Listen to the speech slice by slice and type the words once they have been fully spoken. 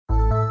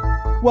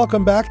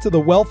Welcome back to the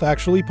Wealth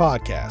Actually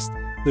podcast,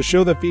 the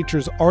show that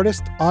features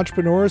artists,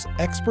 entrepreneurs,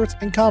 experts,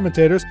 and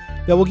commentators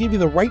that will give you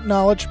the right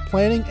knowledge,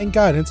 planning, and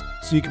guidance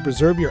so you can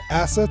preserve your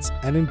assets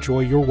and enjoy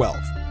your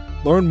wealth.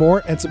 Learn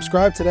more and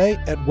subscribe today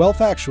at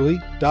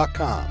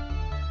wealthactually.com.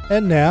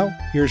 And now,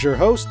 here's your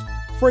host,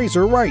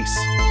 Fraser Rice.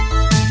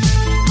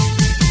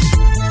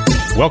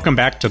 Welcome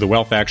back to the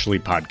Wealth Actually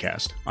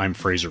podcast. I'm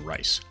Fraser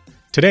Rice.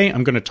 Today,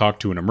 I'm going to talk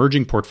to an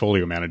emerging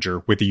portfolio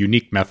manager with a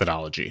unique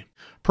methodology.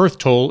 Perth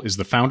Tolle is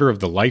the founder of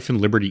the Life and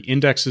Liberty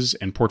Indexes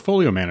and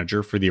portfolio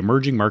manager for the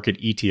emerging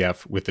market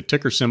ETF with the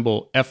ticker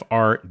symbol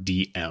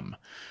FRDM.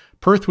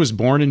 Perth was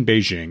born in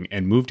Beijing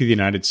and moved to the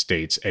United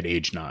States at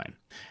age 9.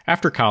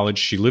 After college,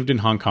 she lived in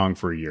Hong Kong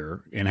for a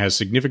year and has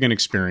significant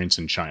experience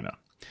in China.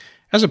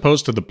 As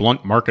opposed to the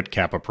blunt market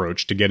cap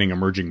approach to getting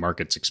emerging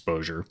markets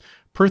exposure,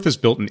 Perth has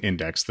built an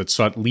index that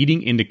sought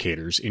leading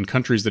indicators in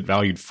countries that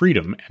valued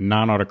freedom and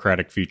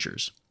non-autocratic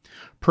features.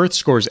 Perth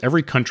scores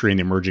every country in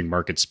the emerging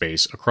market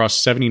space across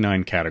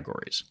 79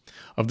 categories.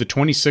 Of the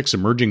 26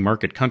 emerging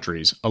market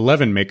countries,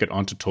 11 make it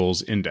onto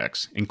Tolle's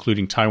index,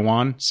 including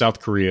Taiwan, South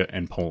Korea,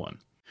 and Poland.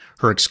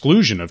 Her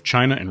exclusion of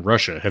China and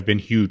Russia have been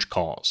huge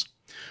calls.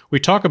 We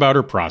talk about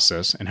her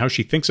process and how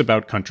she thinks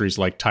about countries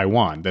like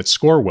Taiwan that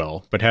score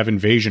well but have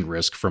invasion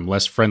risk from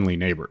less friendly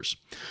neighbors.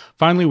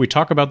 Finally, we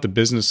talk about the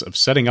business of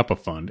setting up a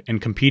fund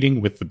and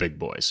competing with the big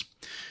boys.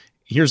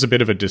 Here's a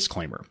bit of a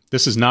disclaimer.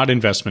 This is not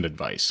investment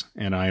advice,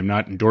 and I am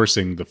not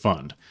endorsing the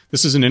fund.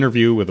 This is an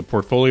interview with a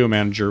portfolio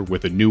manager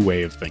with a new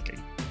way of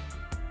thinking.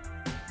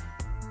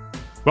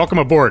 Welcome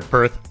aboard,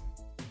 Perth.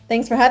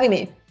 Thanks for having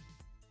me.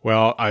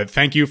 Well,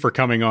 thank you for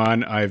coming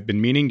on. I've been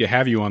meaning to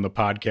have you on the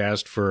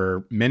podcast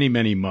for many,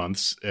 many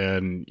months,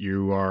 and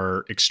you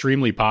are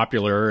extremely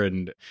popular,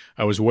 and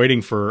I was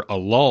waiting for a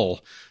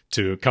lull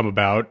to come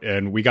about,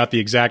 and we got the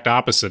exact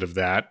opposite of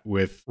that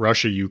with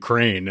Russia,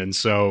 Ukraine. And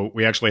so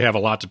we actually have a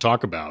lot to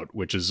talk about,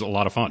 which is a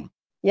lot of fun.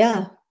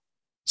 Yeah.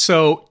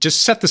 So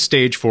just set the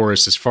stage for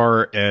us as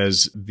far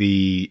as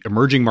the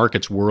emerging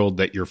markets world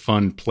that your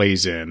fund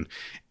plays in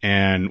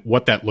and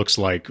what that looks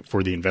like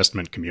for the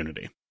investment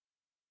community.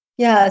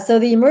 Yeah. So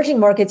the emerging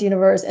markets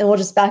universe, and we'll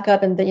just back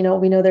up and,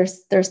 we know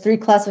there's three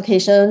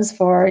classifications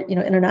for,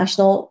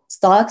 international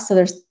stocks. So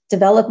there's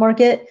developed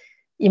market,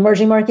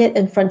 emerging market,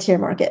 and frontier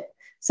market.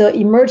 So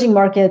emerging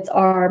markets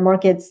are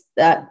markets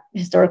that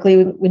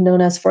historically we've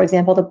known as, for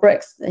example, the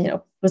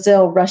BRICS,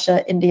 Brazil,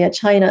 Russia, India,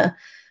 China,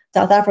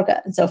 South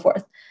Africa, and so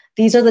forth.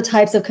 These are the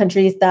types of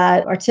countries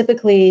that are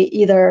typically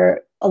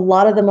either a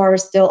lot of them are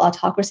still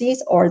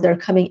autocracies or they're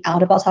coming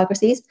out of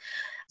autocracies.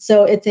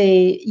 So it's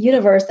a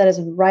universe that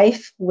is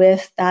rife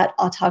with that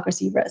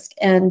autocracy risk.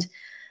 And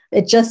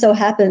it just so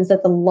happens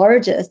that the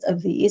largest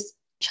of these,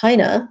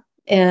 China,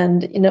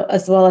 and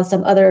as well as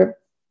some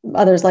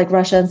others like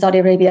Russia and Saudi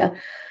Arabia,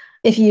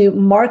 if you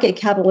market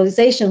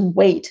capitalization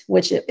weight,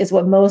 which is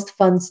what most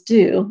funds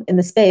do in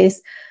the space,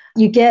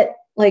 you get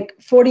like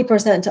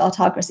 40% to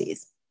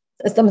autocracies,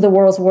 some of the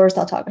world's worst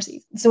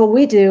autocracies. So what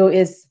we do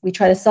is we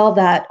try to solve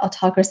that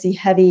autocracy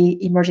heavy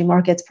emerging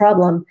markets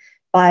problem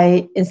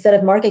by, instead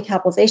of market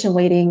capitalization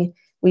weighting,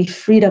 we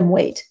freedom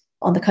weight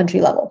on the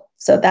country level.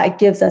 So that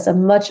gives us a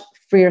much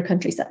freer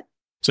country set.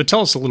 So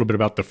tell us a little bit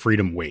about the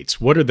freedom weights.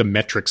 What are the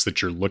metrics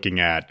that you're looking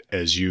at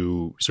as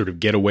you sort of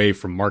get away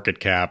from market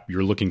cap?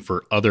 You're looking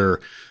for other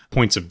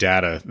points of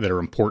data that are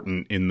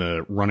important in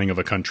the running of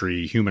a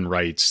country, human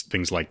rights,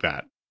 things like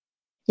that.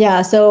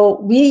 Yeah, so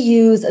we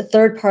use a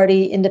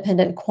third-party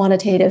independent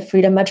quantitative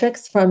freedom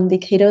metrics from the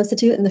Cato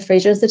Institute and the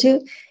Fraser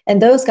Institute.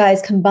 And those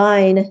guys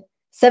combine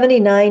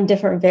 79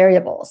 different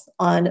variables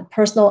on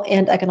personal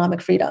and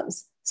economic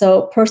freedoms.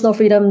 So personal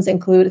freedoms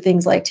include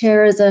things like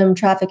terrorism,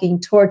 trafficking,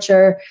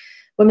 torture,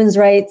 women's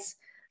rights,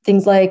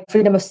 things like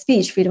freedom of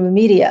speech, freedom of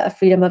media,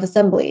 freedom of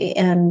assembly,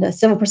 and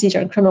civil procedure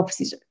and criminal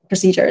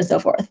procedure, and so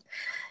forth.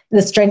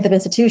 The strength of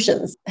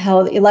institutions,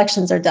 how the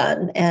elections are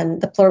done,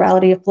 and the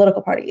plurality of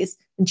political parties,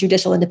 and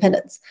judicial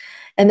independence.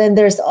 And then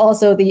there's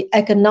also the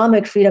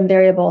economic freedom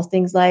variables,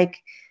 things like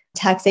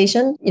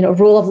taxation,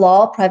 rule of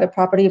law, private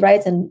property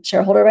rights, and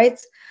shareholder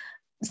rights,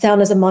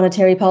 soundness of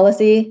monetary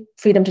policy,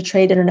 freedom to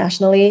trade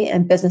internationally,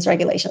 and business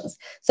regulations.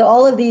 So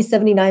all of these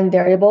 79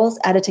 variables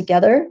added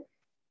together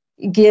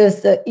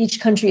gives each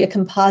country a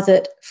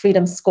composite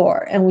freedom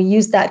score. And we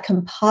use that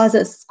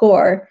composite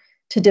score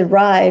to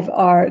derive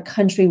our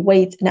country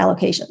weights and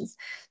allocations.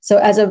 So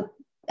as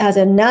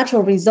a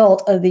natural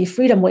result of the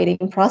freedom weighting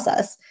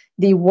process,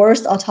 the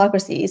worst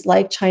autocracies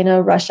like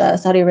China, Russia,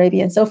 Saudi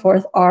Arabia, and so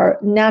forth are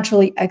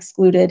naturally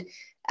excluded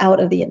out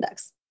of the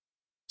index.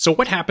 So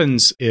what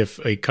happens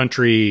if a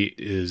country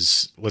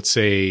is, let's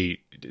say,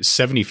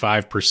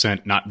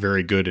 75% not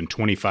very good and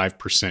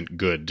 25%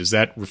 good? Does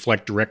that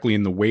reflect directly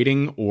in the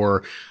weighting,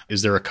 or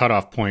is there a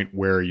cutoff point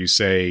where you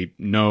say,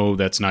 no,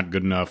 that's not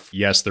good enough,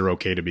 yes, they're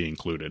okay to be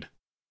included?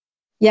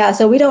 Yeah,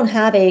 so we don't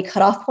have a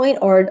cutoff point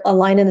or a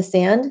line in the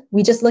sand.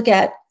 We just look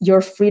at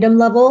your freedom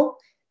level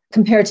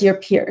compared to your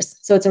peers.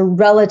 So it's a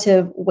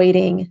relative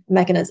weighting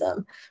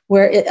mechanism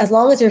where as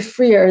long as you're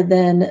freer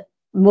than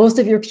most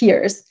of your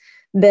peers,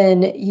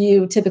 then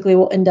you typically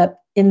will end up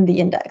in the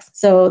index.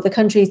 So the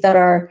countries that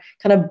are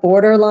kind of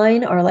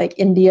borderline are like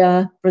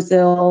India,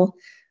 Brazil,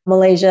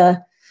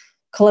 Malaysia,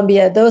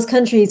 Colombia. Those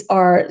countries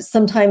are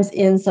sometimes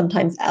in,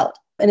 sometimes out.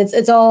 And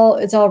it's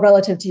all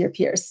relative to your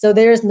peers. So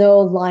there's no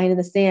line in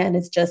the sand.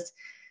 It's just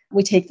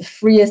we take the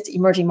freest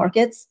emerging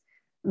markets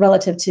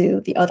relative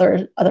to the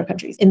other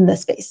countries in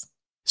this space.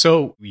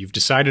 So you've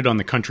decided on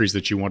the countries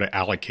that you want to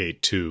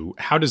allocate to.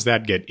 How does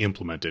that get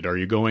implemented? Are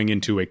you going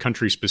into a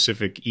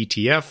country-specific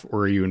ETF,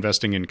 or are you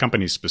investing in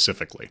companies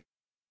specifically?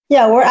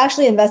 Yeah, we're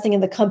actually investing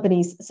in the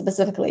companies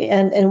specifically.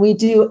 And we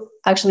do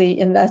actually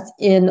invest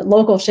in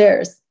local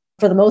shares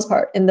for the most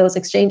part in those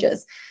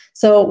exchanges.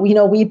 So,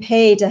 we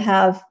pay to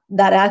have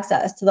that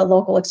access to the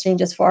local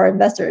exchanges for our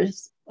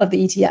investors of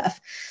the ETF.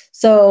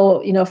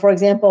 So, for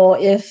example,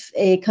 if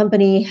a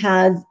company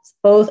has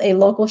both a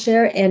local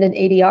share and an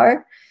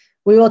ADR,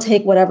 we will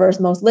take whatever is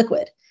most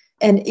liquid.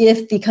 And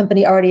if the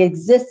company already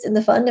exists in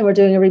the fund and we're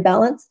doing a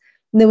rebalance,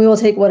 then we will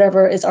take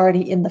whatever is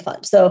already in the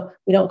fund. So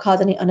we don't cause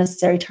any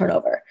unnecessary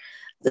turnover.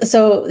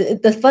 So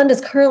the fund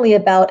is currently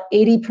about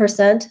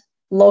 80%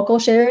 local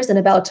shares and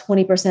about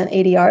 20%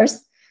 ADRs.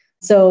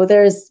 So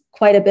there's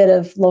quite a bit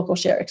of local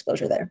share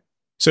exposure there.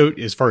 So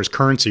as far as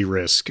currency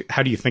risk,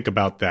 how do you think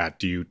about that?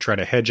 Do you try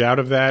to hedge out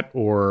of that,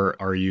 or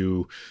are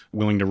you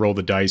willing to roll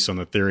the dice on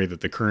the theory that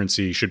the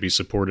currency should be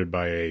supported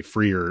by a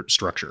freer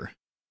structure?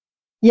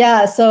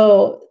 Yeah,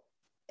 so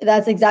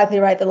that's exactly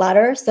right, the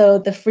latter. So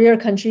the freer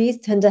countries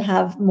tend to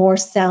have more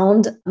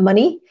sound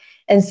money.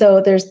 And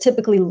so there's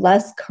typically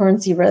less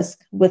currency risk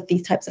with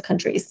these types of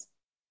countries.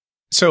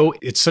 So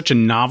it's such a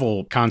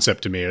novel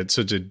concept to me. It's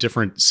such a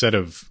different set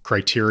of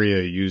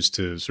criteria used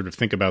to sort of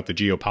think about the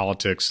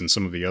geopolitics and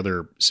some of the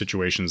other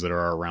situations that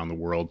are around the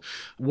world.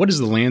 What is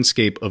the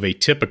landscape of a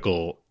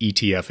typical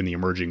ETF in the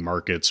emerging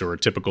markets or a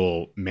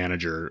typical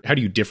manager? How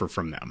do you differ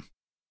from them?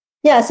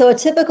 Yeah, so a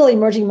typical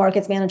emerging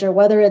markets manager,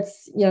 whether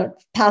it's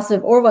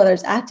passive or whether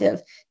it's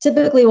active,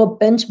 typically will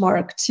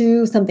benchmark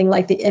to something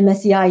like the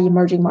MSCI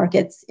Emerging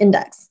Markets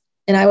Index.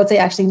 And I would say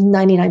actually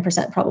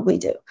 99% probably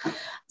do.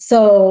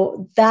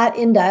 So that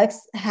index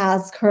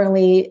has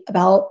currently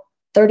about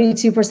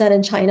 32%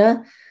 in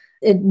China.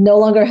 It no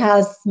longer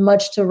has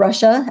much to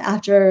Russia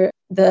after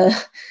the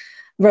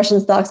Russian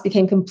stocks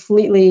became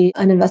completely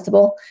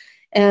uninvestable.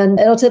 And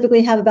it'll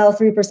typically have about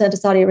 3% to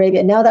Saudi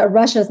Arabia. Now that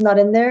Russia is not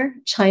in there,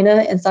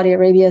 China and Saudi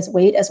Arabia's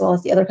weight, as well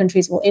as the other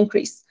countries, will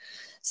increase.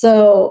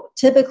 So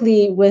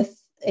typically with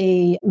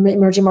a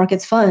emerging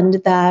markets fund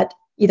that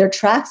either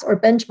tracks or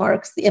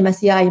benchmarks the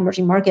MSCI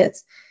Emerging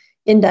Markets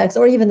Index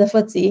or even the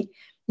FTSE,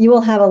 you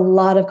will have a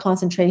lot of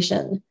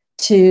concentration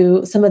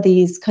to some of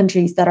these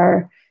countries that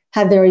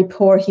have very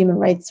poor human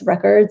rights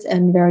records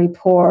and very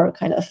poor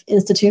kind of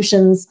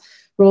institutions,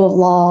 rule of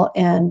law,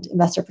 and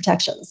investor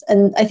protections.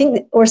 And I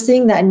think we're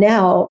seeing that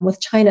now with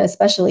China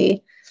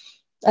especially.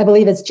 I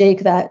believe it's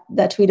Jake that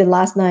tweeted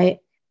last night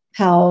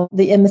how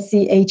the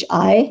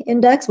MSCHI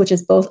index, which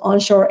is both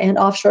onshore and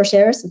offshore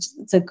shares,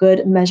 it's a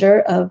good measure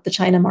of the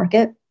China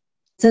market,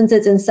 since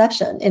its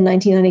inception in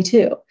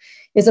 1992,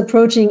 is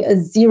approaching a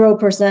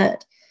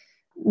 0%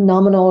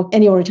 nominal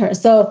annual return.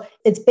 So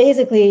it's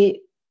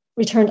basically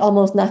returned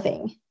almost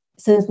nothing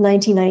since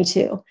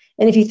 1992.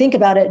 And if you think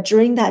about it,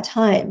 during that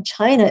time,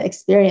 China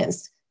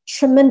experienced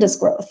tremendous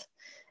growth.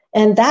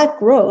 And that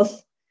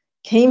growth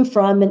came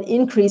from an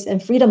increase in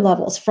freedom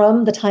levels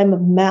from the time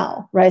of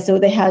Mao, right? So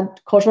they had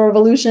Cultural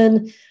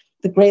Revolution,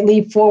 the Great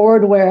Leap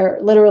Forward, where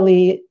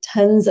literally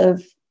tens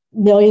of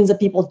millions of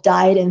people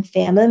died in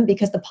famine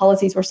because the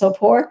policies were so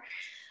poor.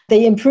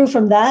 They improved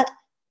from that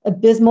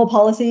abysmal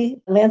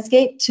policy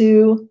landscape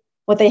to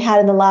what they had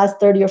in the last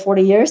 30 or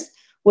 40 years,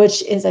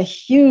 which is a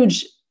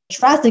huge,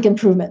 drastic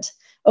improvement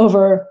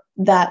over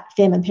that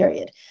famine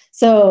period.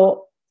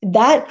 So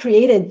that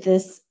created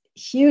this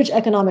huge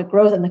economic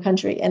growth in the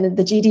country. And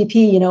the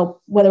GDP,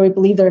 whether we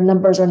believe their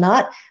numbers or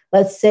not,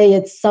 let's say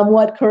it's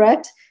somewhat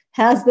correct,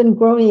 has been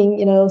growing,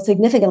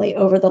 significantly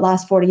over the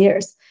last 40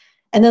 years.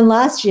 And then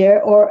last year,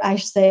 or I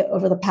should say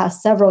over the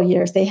past several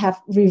years, they have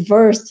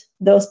reversed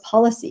those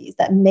policies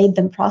that made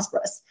them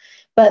prosperous.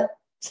 But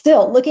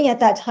still, looking at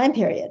that time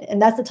period,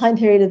 and that's the time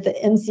period of the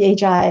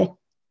MSCI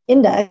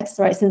index,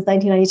 right, since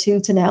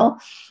 1992 to now,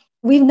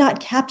 we've not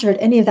captured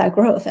any of that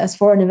growth as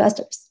foreign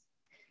investors.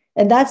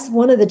 And that's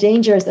one of the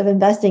dangers of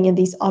investing in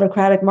these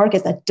autocratic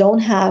markets that don't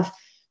have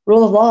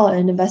rule of law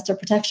and investor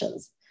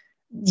protections.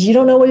 You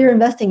don't know what you're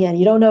investing in.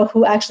 You don't know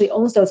who actually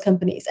owns those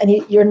companies. And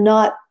you're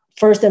not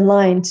first in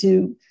line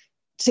to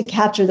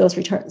capture those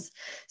returns.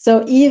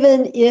 So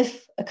even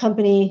if a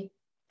company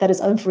that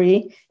is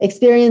unfree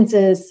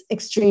experiences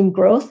extreme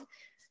growth,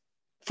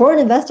 foreign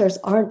investors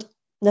aren't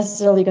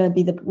necessarily going to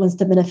be the ones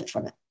to benefit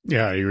from it.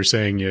 Yeah, you were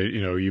saying,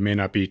 you may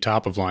not be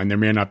top of line. There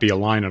may not be a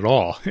line at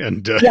all.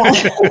 And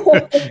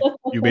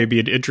you may be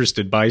an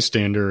interested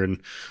bystander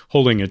and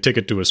holding a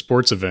ticket to a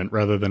sports event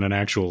rather than an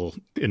actual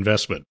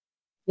investment.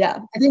 Yeah,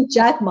 I think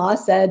Jack Ma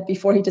said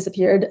before he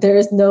disappeared, there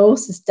is no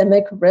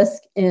systemic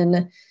risk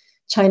in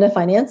China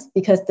finance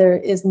because there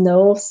is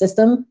no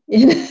system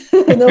in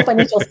no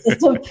financial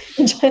system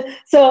in China.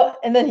 So,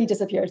 and then he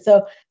disappeared.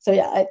 So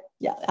yeah,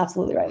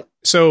 absolutely right.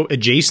 So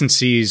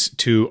adjacencies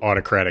to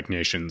autocratic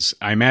nations.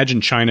 I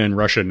imagine China and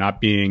Russia not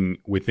being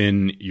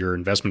within your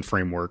investment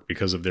framework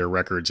because of their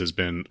records has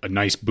been a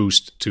nice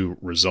boost to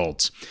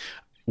results.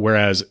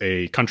 Whereas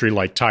a country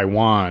like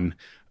Taiwan,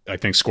 I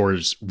think,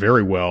 scores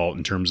very well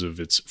in terms of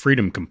its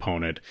freedom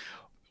component.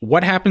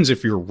 What happens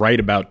if you're right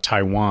about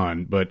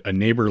Taiwan, but a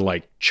neighbor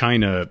like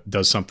China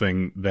does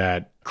something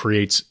that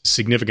creates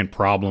significant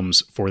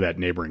problems for that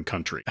neighboring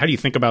country? How do you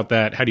think about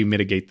that? How do you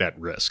mitigate that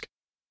risk?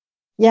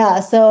 Yeah,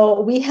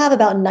 so we have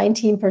about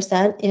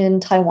 19% in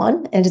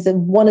Taiwan, and it's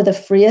one of the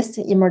freest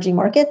emerging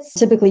markets,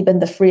 typically been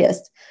the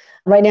freest.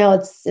 Right now,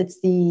 it's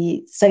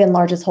the second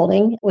largest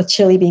holding, with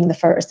Chile being the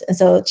first. And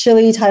so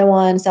Chile,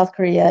 Taiwan, South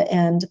Korea,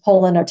 and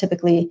Poland are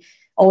typically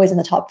always in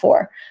the top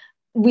four.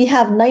 We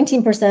have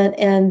 19%,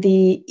 and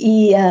the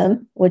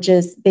EEM, which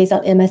is based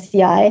on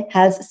MSCI,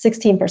 has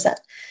 16%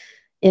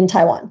 in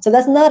Taiwan. So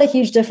that's not a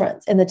huge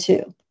difference in the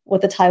two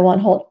with the Taiwan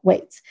hold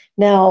weights.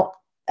 Now,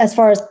 as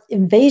far as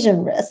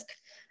invasion risk,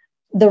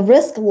 the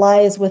risk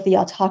lies with the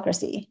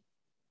autocracy.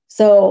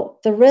 So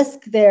the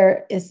risk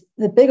there is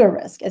the bigger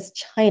risk is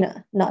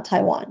China, not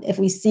Taiwan. If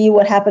we see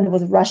what happened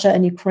with Russia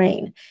and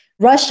Ukraine,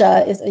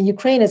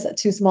 Ukraine is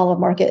too small a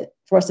market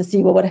for us to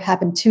see what would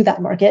happen to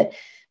that market.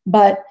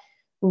 But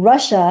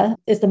Russia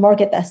is the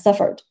market that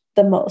suffered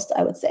the most,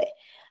 I would say.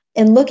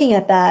 And looking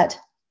at that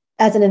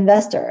as an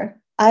investor,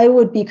 I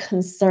would be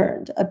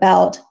concerned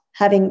about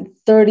having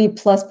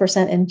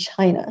 30+% in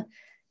China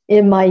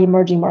in my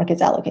emerging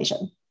markets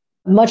allocation.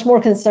 Much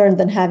more concerned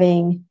than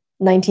having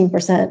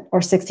 19% or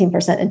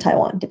 16% in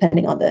Taiwan,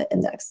 depending on the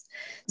index.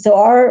 So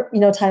our,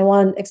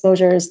 Taiwan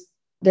exposure is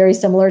very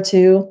similar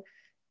to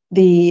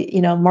the,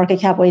 market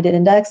cap weighted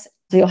index.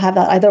 So you'll have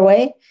that either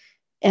way.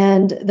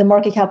 And the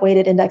market cap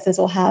weighted indexes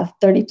will have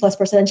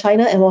 30+% in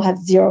China, and we'll have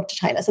 0 to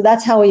China. So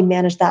that's how we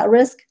manage that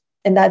risk.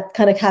 And that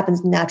kind of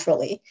happens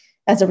naturally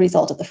as a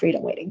result of the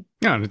freedom weighting.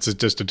 Yeah, and it's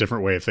just a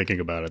different way of thinking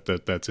about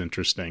it. That's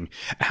interesting.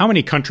 How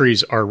many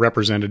countries are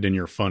represented in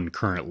your fund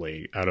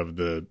currently out of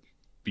the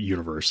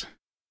universe?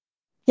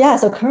 Yeah,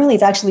 so currently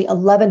it's actually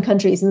 11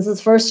 countries. And this is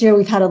the first year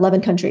we've had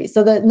 11 countries.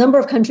 So the number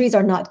of countries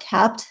are not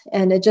capped,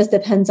 and it just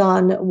depends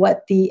on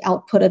what the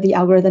output of the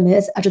algorithm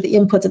is after the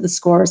inputs of the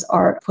scores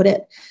are put in.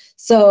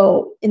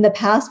 So in the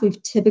past,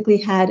 we've typically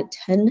had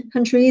 10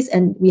 countries,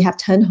 and we have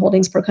 10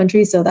 holdings per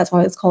country. So that's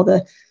why it's called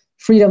the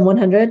Freedom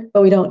 100,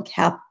 but we don't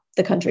cap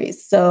the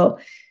countries. So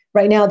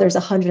right now there's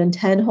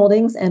 110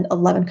 holdings and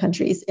 11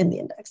 countries in the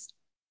index.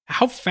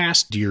 How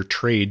fast do your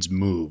trades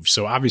move?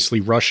 So obviously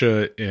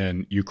Russia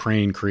and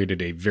Ukraine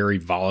created a very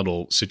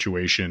volatile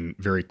situation,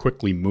 very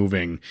quickly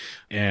moving,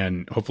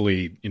 and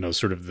hopefully,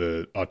 sort of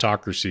the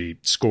autocracy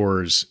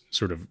scores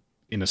sort of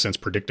in a sense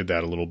predicted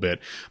that a little bit.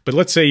 But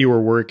let's say you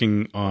were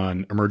working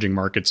on emerging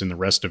markets in the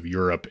rest of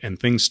Europe and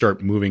things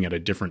start moving at a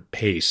different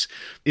pace.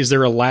 Is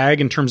there a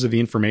lag in terms of the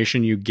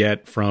information you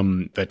get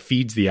from that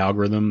feeds the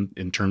algorithm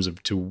in terms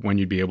of to when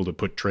you'd be able to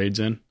put trades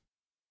in?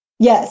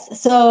 Yes.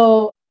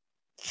 So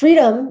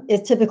freedom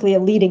is typically a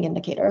leading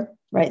indicator,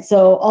 right?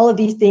 So all of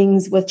these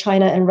things with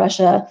China and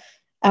Russia,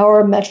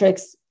 our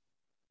metrics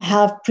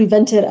have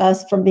prevented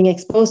us from being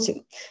exposed to.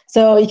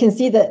 So you can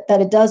see that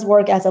it does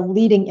work as a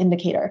leading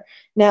indicator.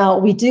 Now,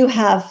 we do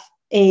have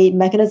a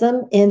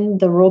mechanism in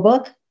the rule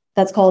book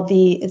that's called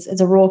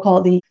it's a rule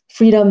called the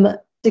Freedom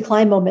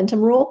Decline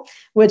Momentum Rule,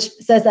 which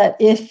says that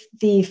if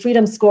the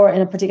freedom score in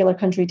a particular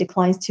country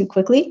declines too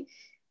quickly,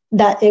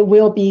 that it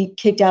will be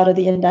kicked out of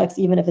the index,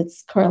 even if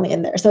it's currently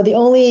in there. So the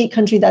only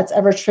country that's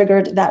ever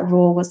triggered that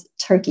rule was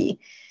Turkey.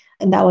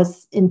 And that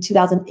was in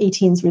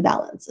 2018's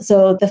rebalance.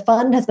 So the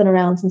fund has been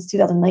around since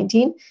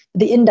 2019.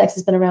 The index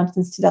has been around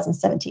since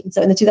 2017.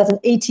 So in the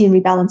 2018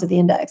 rebalance of the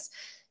index,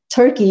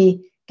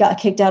 Turkey got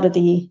kicked out of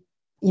the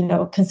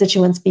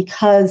constituents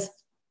because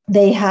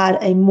they had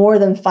a more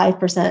than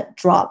 5%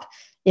 drop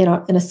in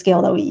a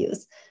scale that we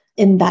use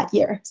in that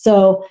year.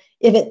 So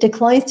if it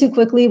declines too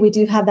quickly, we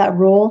do have that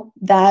rule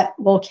that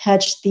will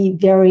catch the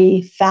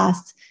very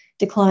fast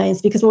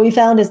declines, because what we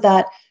found is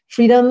that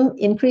freedom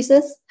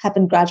increases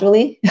happen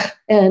gradually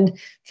and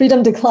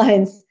freedom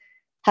declines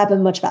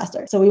happen much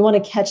faster. So we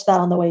want to catch that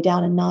on the way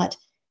down and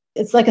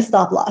it's like a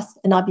stop loss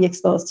and not be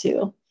exposed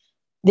to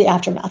the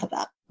aftermath of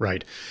that.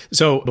 Right.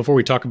 So before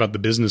we talk about the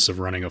business of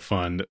running a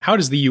fund, how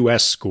does the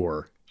U.S.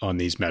 score on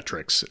these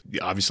metrics?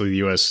 Obviously, the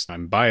U.S.,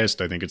 I'm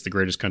biased. I think it's the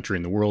greatest country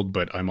in the world,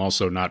 but I'm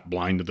also not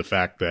blind to the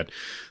fact that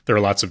there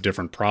are lots of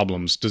different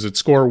problems. Does it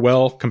score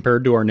well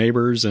compared to our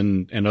neighbors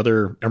and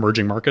other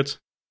emerging markets?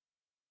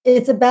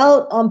 It's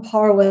about on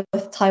par with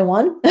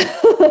Taiwan.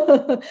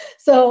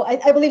 So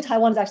I believe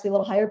Taiwan is actually a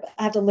little higher, but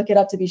I have to look it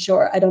up to be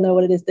sure. I don't know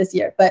what it is this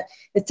year, but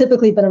it's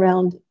typically been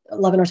around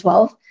 11 or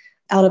 12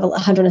 out of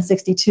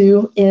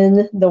 162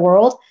 in the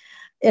world.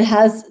 It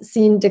has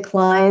seen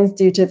declines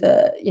due to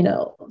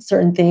the,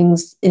 certain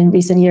things in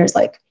recent years,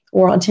 like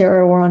war on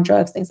terror, war on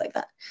drugs, things like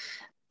that.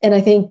 And I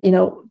think,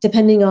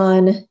 depending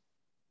on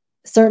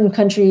certain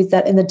countries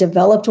that in the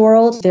developed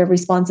world, their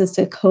responses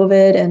to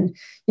COVID, and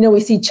we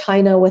see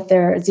China with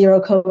their zero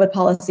COVID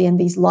policy and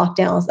these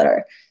lockdowns that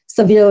are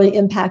severely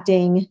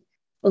impacting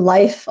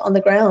life on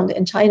the ground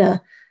in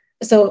China.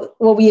 So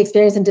what we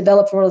experience in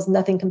developed world is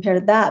nothing compared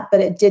to that,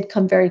 but it did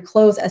come very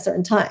close at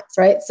certain times,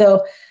 right?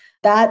 So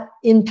that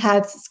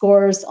impacts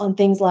scores on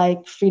things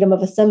like freedom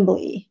of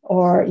assembly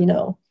or,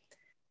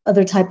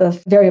 other type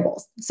of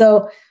variables.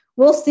 So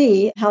we'll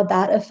see how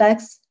that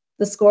affects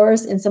the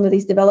scores in some of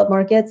these developed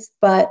markets,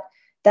 but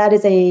that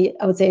is I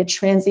would say a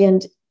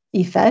transient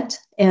effect,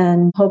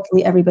 and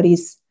hopefully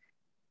everybody's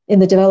in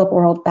the developed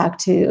world back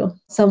to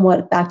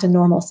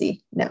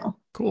normalcy now.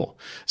 Cool.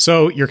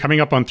 So you're coming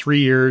up on 3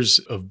 years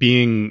of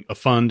being a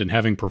fund and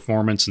having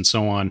performance and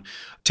so on.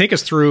 Take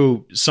us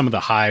through some of the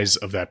highs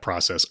of that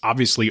process.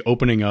 Obviously,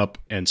 opening up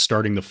and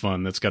starting the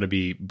fund, that's got to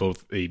be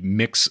both a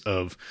mix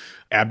of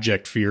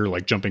abject fear,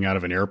 like jumping out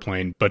of an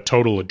airplane, but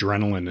total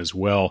adrenaline as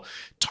well.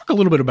 Talk a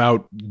little bit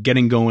about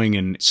getting going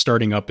and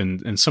starting up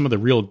and some of the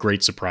real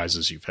great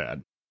surprises you've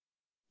had.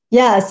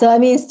 Yeah.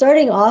 So,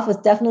 starting off was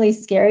definitely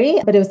scary,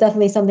 but it was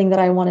definitely something that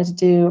I wanted to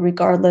do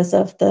regardless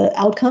of the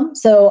outcome.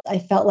 So I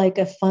felt like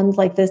a fund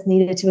like this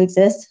needed to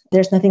exist.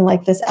 There's nothing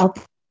like this out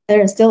there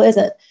and still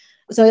isn't.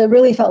 So it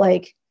really felt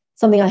like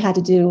something I had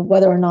to do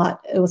whether or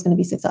not it was going to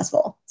be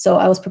successful. So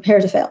I was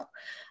prepared to fail.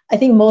 I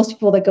think most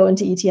people that go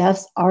into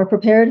ETFs are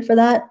prepared for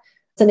that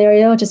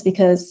scenario just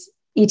because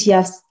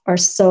ETFs are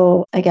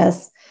so,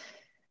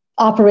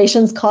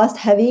 operations cost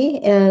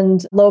heavy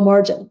and low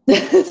margin.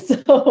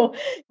 So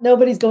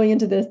nobody's going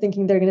into this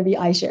thinking they're going to be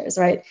iShares,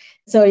 right?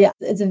 So yeah,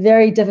 it's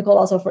very difficult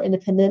also for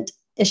independent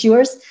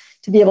issuers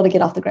to be able to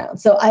get off the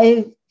ground. So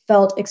I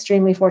felt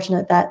extremely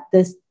fortunate that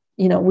this,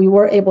 we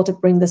were able to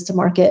bring this to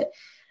market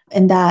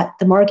and that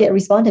the market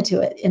responded to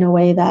it in a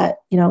way that,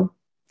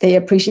 they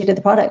appreciated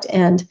the product.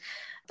 And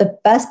the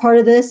best part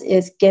of this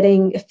is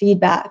getting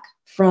feedback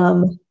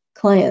from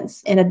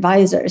clients and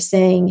advisors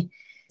saying,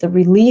 the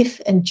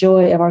relief and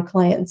joy of our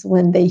clients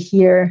when they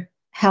hear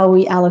how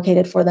we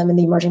allocated for them in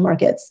the emerging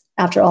markets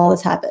after all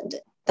this happened.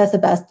 That's the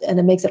best, and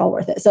it makes it all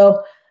worth it.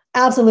 So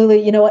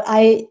absolutely,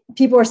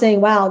 people are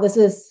saying, wow,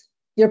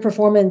 your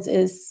performance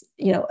is,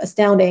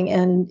 astounding,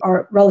 and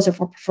our relative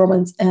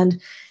performance,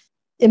 and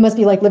it must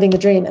be like living the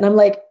dream. And I'm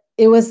like,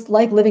 it was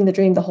like living the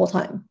dream the whole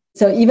time.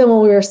 So even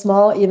when we were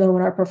small, even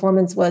when our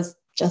performance was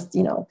just,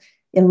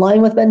 in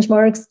line with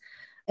benchmarks,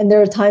 and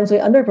there are times we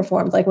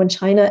underperformed, like when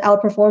China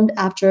outperformed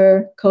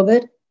after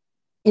COVID,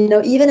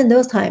 even in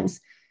those times,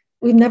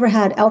 we've never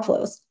had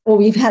outflows. Well,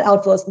 we've had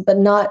outflows, but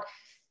not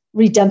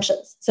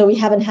redemptions. So we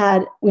never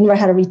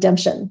had a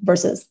redemption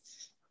versus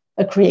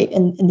a create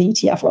in the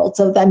ETF world.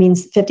 So that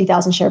means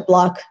 50,000 share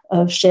block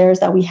of shares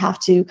that we have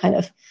to kind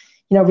of,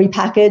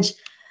 repackage.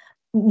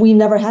 We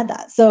never had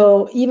that.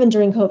 So even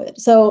during COVID.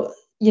 So,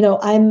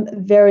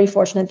 I'm very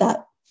fortunate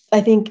that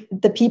I think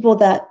the people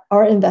that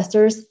are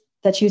investors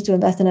that choose to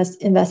invest in us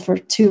invest for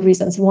two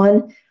reasons.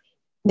 One,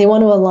 they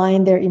want to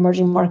align their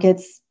emerging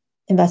markets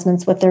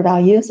investments with their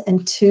values.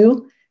 And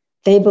two,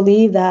 they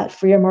believe that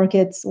freer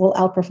markets will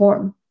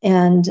outperform.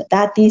 And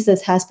that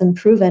thesis has been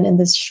proven in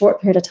this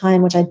short period of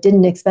time, which I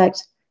didn't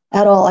expect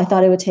at all. I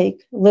thought it would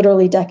take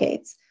literally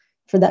decades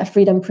for that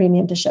freedom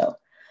premium to show.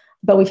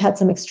 But we've had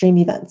some extreme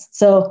events.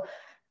 So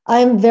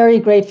I'm very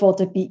grateful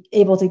to be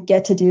able to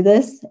get to do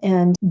this.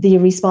 And the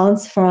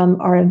response from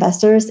our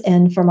investors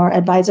and from our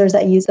advisors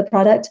that use the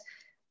product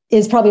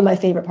is probably my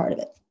favorite part of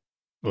it.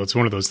 Well, it's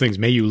one of those things.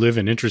 May you live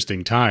in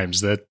interesting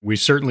times. That we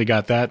certainly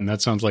got that. And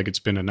that sounds like it's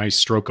been a nice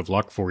stroke of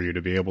luck for you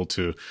to be able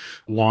to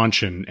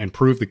launch and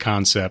prove the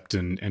concept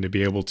and to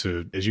be able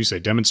to, as you say,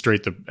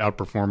 demonstrate the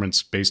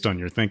outperformance based on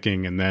your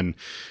thinking and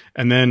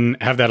then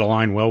have that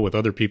align well with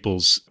other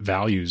people's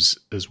values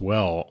as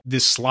well.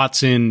 This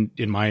slots in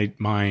my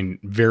mind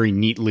very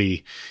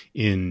neatly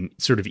in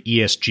sort of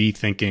ESG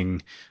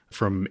thinking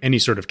from any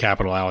sort of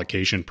capital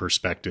allocation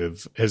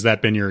perspective. Has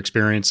that been your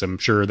experience? I'm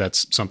sure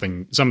that's some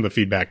of the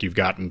feedback you've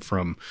gotten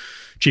from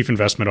chief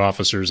investment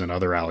officers and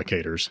other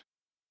allocators.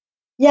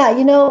 Yeah,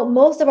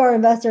 most of our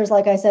investors,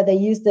 like I said, they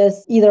use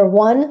this either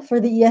one for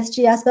the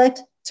ESG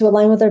aspect to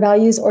align with their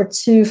values or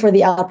two for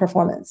the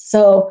outperformance.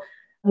 So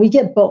we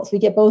get both. We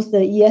get both the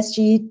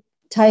ESG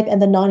type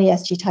and the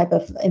non-ESG type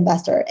of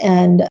investor.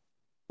 And,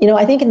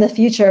 I think in the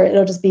future,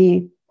 it'll just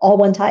be all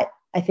one type.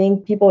 I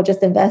think people will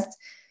just invest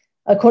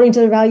according to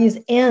their values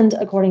and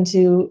according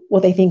to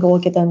what they think will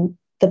get them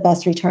the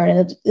best return.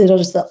 And it'll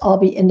just all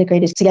be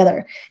integrated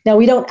together. Now,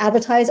 we don't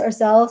advertise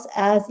ourselves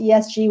as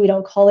ESG. We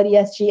don't call it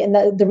ESG.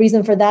 And the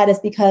reason for that is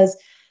because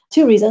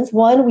two reasons.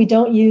 One, we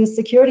don't use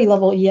security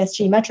level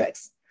ESG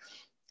metrics.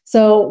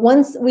 So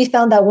once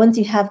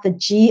you have the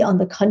G on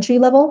the country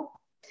level,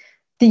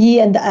 the E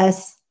and the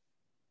S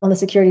on the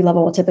security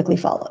level will typically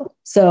follow.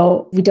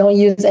 So we don't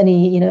use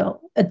any,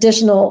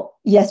 additional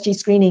ESG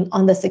screening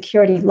on the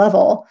security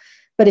level.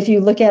 But if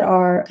you look at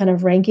our kind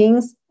of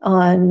rankings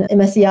on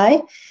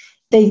MSCI,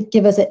 they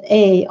give us an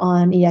A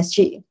on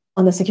ESG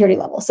on the security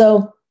level.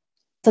 So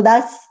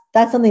that's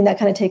something that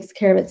kind of takes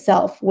care of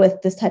itself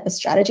with this type of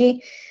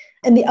strategy.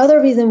 And the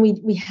other reason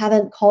we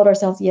haven't called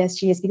ourselves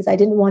ESG is because I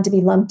didn't want to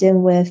be lumped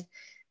in with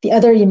the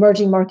other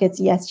emerging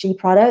markets ESG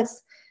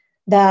products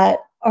that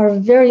are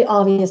very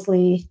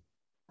obviously,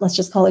 let's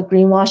just call it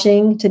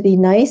greenwashing to be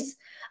nice.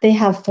 They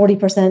have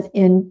 40%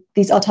 in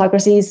these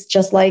autocracies,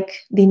 just like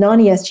the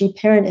non-ESG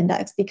parent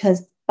index,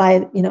 because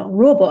by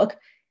rule book,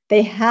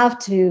 they have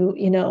to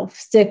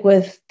stick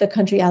with the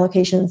country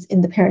allocations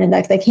in the parent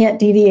index. They can't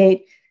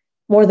deviate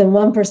more than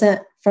 1%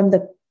 from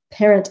the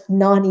parent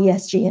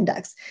non-ESG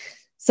index.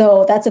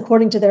 So that's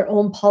according to their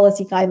own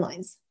policy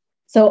guidelines.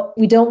 So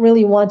we don't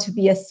really want to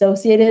be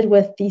associated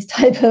with these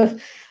type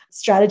of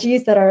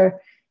strategies that are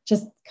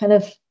just kind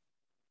of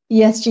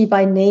ESG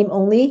by name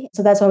only.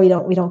 So that's why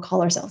we don't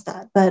call ourselves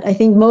that. But I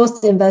think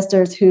most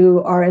investors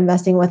who are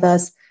investing with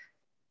us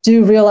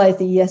do realize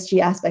the ESG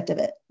aspect of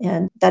it.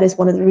 And that is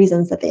one of the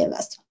reasons that they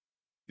invest.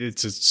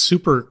 It's a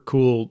super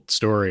cool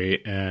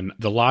story. And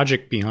the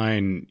logic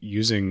behind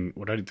using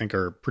what I think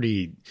are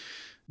pretty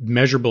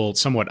measurable,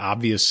 somewhat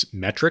obvious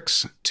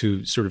metrics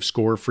to sort of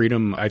score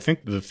freedom. I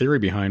think the theory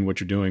behind what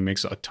you're doing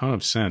makes a ton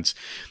of sense.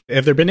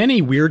 Have there been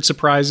any weird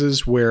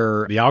surprises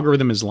where the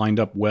algorithm is lined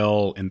up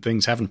well and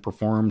things haven't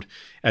performed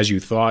as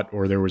you thought,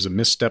 or there was a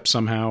misstep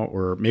somehow,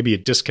 or maybe a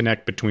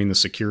disconnect between the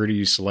security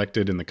you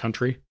selected and the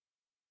country?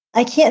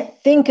 I can't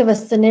think of a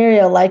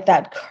scenario like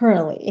that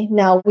currently.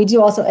 Now, we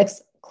do also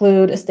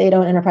exclude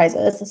state-owned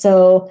enterprises.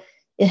 So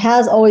it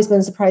has always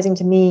been surprising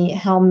to me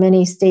how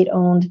many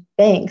state-owned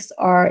banks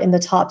are in the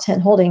top 10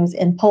 holdings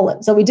in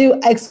Poland. So we do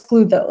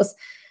exclude those.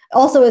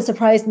 Also, it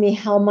surprised me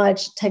how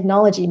much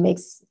technology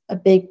makes a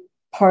big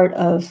part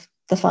of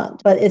the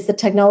fund, but it's the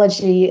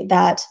technology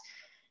that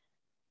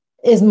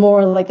is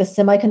more like the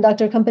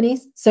semiconductor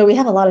companies. So we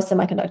have a lot of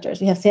semiconductors.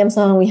 We have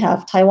Samsung, we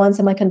have Taiwan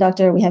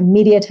Semiconductor, we have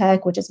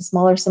MediaTek, which is a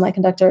smaller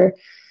semiconductor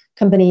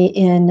company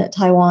in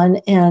Taiwan.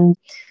 And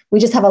we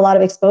just have a lot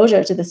of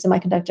exposure to the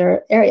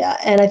semiconductor area.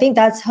 And I think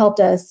that's helped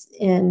us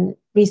in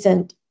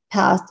recent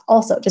past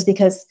also, just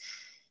because,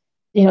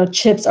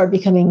 chips are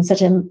becoming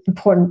such an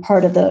important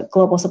part of the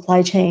global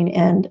supply chain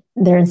and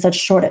they're in such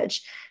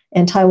shortage.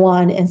 And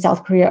Taiwan and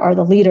South Korea are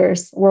the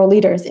world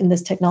leaders in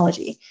this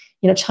technology.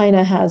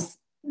 China has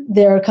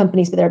their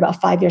companies, but they're about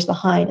 5 years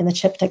behind in the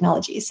chip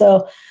technology.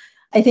 So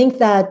I think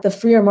that the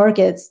freer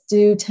markets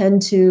do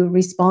tend to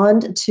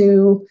respond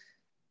to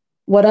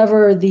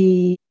whatever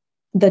the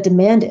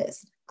demand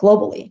is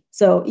globally.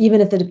 So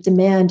even if the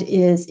demand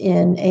is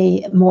in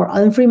a more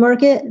unfree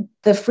market,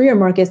 the freer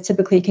markets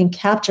typically can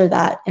capture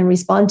that and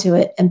respond to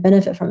it and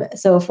benefit from it.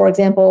 So for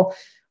example,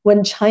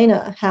 when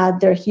China had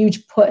their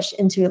huge push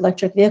into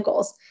electric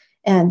vehicles,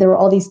 and there were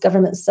all these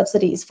government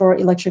subsidies for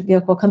electric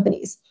vehicle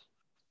companies,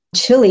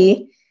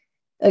 Chile,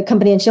 a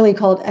company in Chile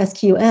called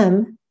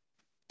SQM,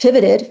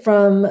 pivoted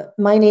from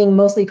mining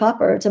mostly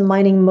copper to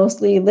mining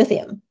mostly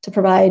lithium to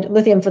provide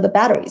lithium for the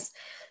batteries.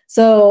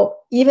 So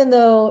even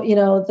though,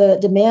 the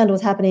demand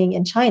was happening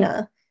in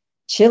China,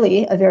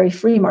 Chile, a very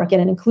free market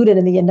and included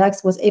in the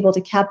index, was able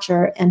to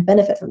capture and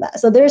benefit from that.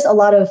 So there's a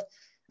lot of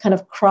kind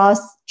of cross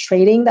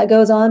trading that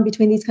goes on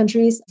between these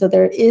countries. So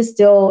there is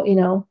still,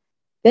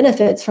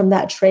 benefits from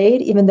that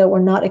trade, even though we're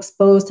not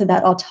exposed to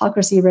that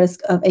autocracy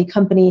risk of a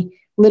company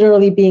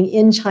literally being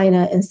in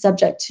China and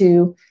subject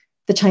to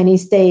the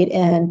Chinese state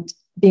and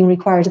being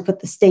required to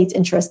put the state's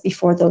interests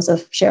before those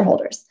of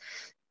shareholders.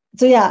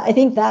 So yeah, I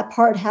think that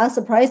part has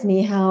surprised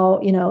me how,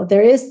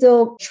 there is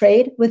still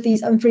trade with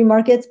these unfree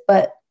markets,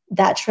 but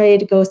that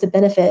trade goes to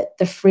benefit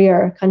the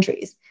freer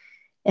countries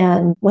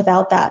and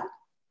without that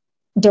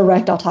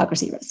direct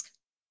autocracy risk.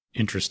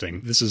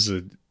 Interesting. This is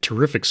a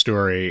terrific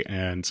story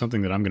and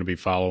something that I'm going to be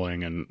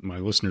following and my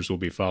listeners will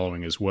be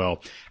following as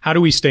well. How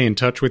do we stay in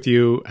touch with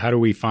you? How do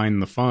we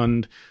find the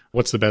fund?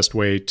 What's the best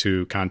way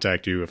to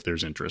contact you if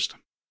there's interest?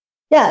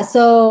 Yeah,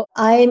 so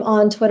I'm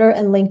on Twitter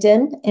and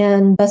LinkedIn,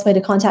 and the best way to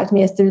contact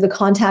me is through the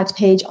contact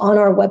page on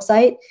our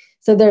website.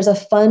 So there's a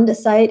fund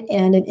site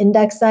and an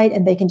index site,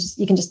 and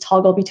you can just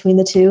toggle between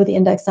the two. The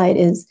index site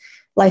is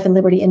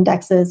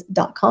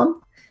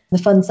lifeandlibertyindexes.com. The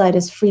fund site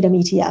is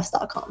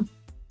freedometfs.com.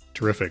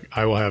 Terrific.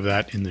 I will have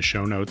that in the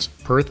show notes.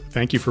 Perth,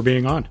 thank you for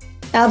being on.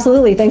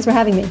 Absolutely. Thanks for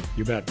having me.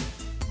 You bet.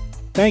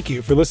 Thank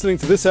you for listening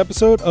to this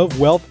episode of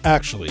Wealth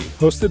Actually,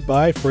 hosted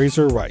by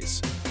Fraser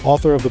Rice,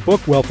 author of the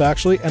book Wealth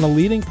Actually and a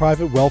leading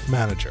private wealth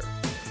manager.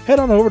 Head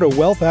on over to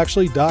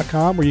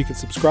wealthactually.com where you can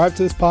subscribe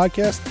to this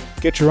podcast,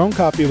 get your own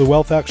copy of the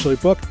Wealth Actually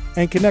book,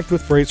 and connect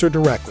with Fraser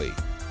directly.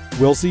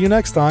 We'll see you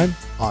next time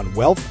on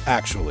Wealth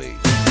Actually.